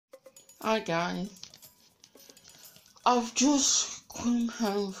Hi guys, I've just come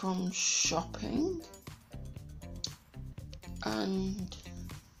home from shopping and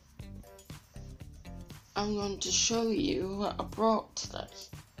I'm going to show you what I brought today.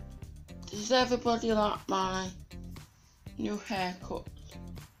 Does everybody like my new haircut?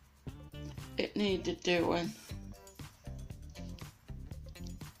 It needed doing.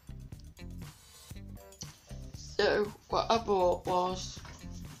 So what I bought was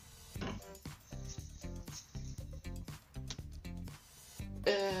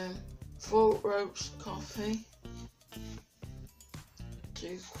full roast coffee,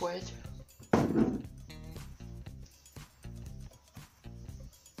 £2.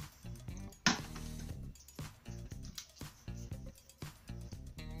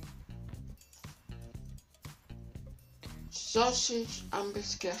 Sausage and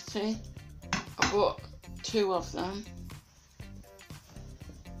biscotti, I bought 2 of them.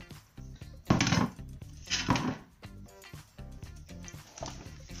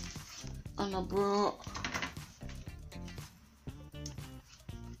 And I brought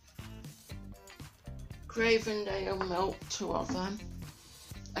Cravendale milk, 2 of them.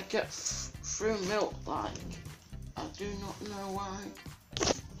 I get through milk like, I do not know why,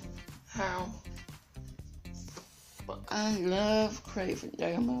 how, but I love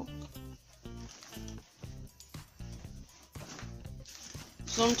Cravendale milk.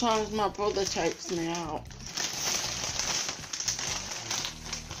 Sometimes my brother takes me out.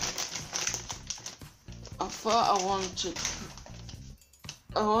 I thought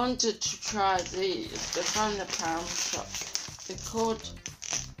I wanted to try these. They're from the pound shop. They're called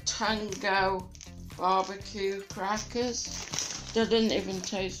Tango barbecue crackers. They didn't even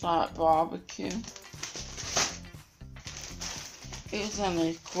taste like barbecue. It was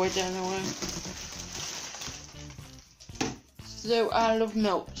only £1 anyway. So I love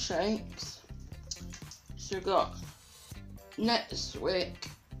milkshakes. So we got Nesquik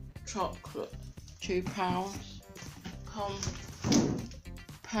chocolate, £2.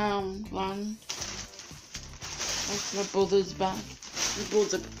 Poundland. That's my brother's bag. My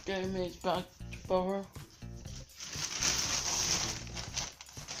brother gave me his bag to borrow.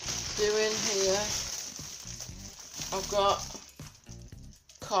 So in here, I've got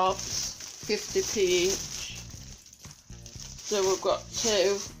cobs, 50p each. So we've got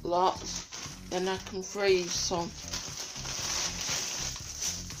 2 lots, then I can freeze some.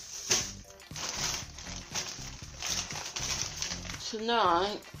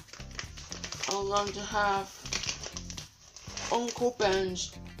 Tonight, I'm going to have Uncle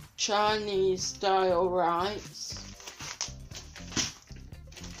Ben's Chinese style rice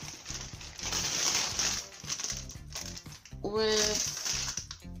with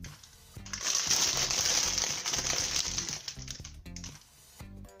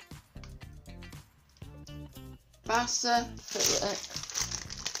basa fillet.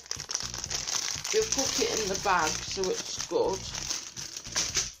 You cook it in the bag so it's good.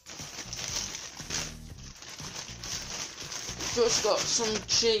 Just got some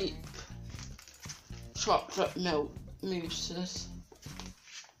cheap chocolate milk mousses.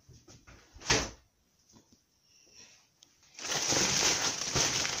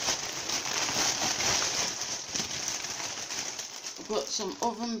 I've got some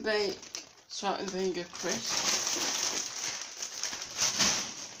oven baked salt and vinegar crisps.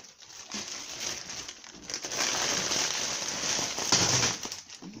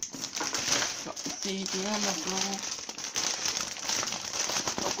 Got the CD on the floor.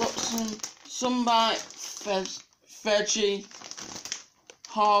 I've got some Sunbite veggie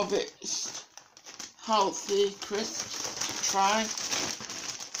harvest healthy crisps to try.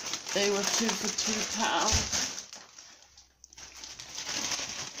 They were 2 for £2.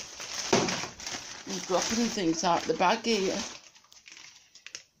 I'm dropping things out the bag here.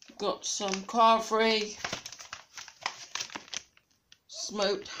 Got some Carvery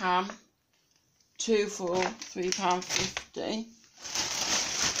smoked ham, 2 for £3.50.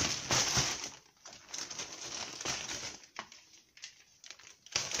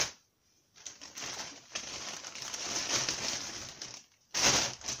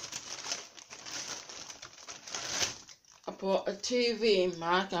 I bought a TV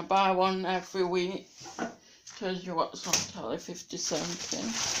mag. I buy one every week. Tells you what's on telly, 50-something.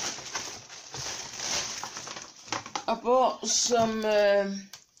 I bought some, they're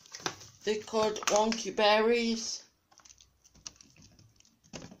called Wonky Berries.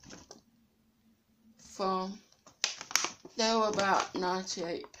 They were about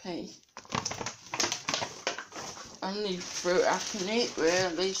 98p. Only fruit I can eat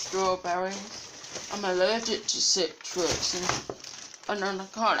really, strawberries. I'm allergic to citrus and And then I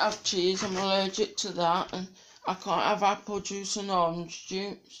can't have cheese, I'm allergic to that, and I can't have apple juice and orange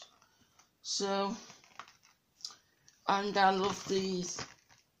juice. So, and I love these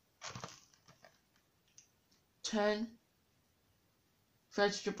 10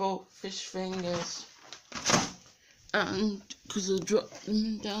 vegetable fish fingers, and because I dropped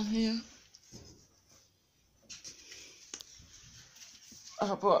them down here,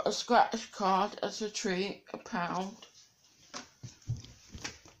 I bought a scratch card as a treat, £1.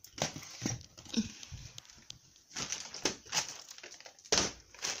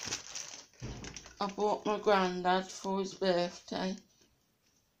 I bought my granddad for his birthday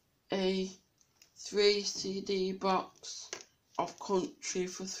a 3 CD box of country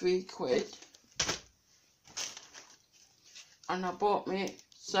for £3, and I bought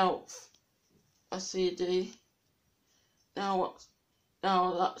myself a CD. Now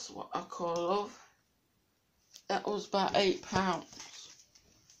that's what I call love. That was about £8.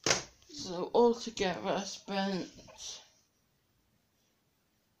 So altogether I spent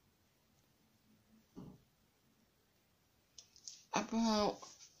about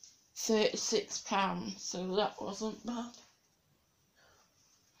 £36, so that wasn't bad.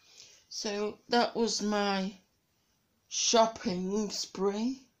 So that was my shopping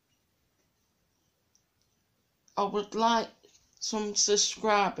spree. I would like some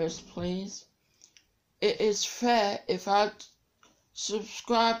subscribers, please. It is fair. If I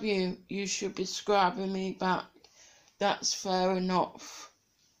subscribe you, you should be subscribing me back. That's fair enough.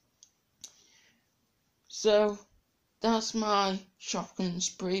 So that's my shopping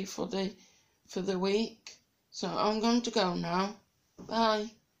spree for the week. So I'm going to go now.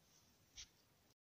 Bye.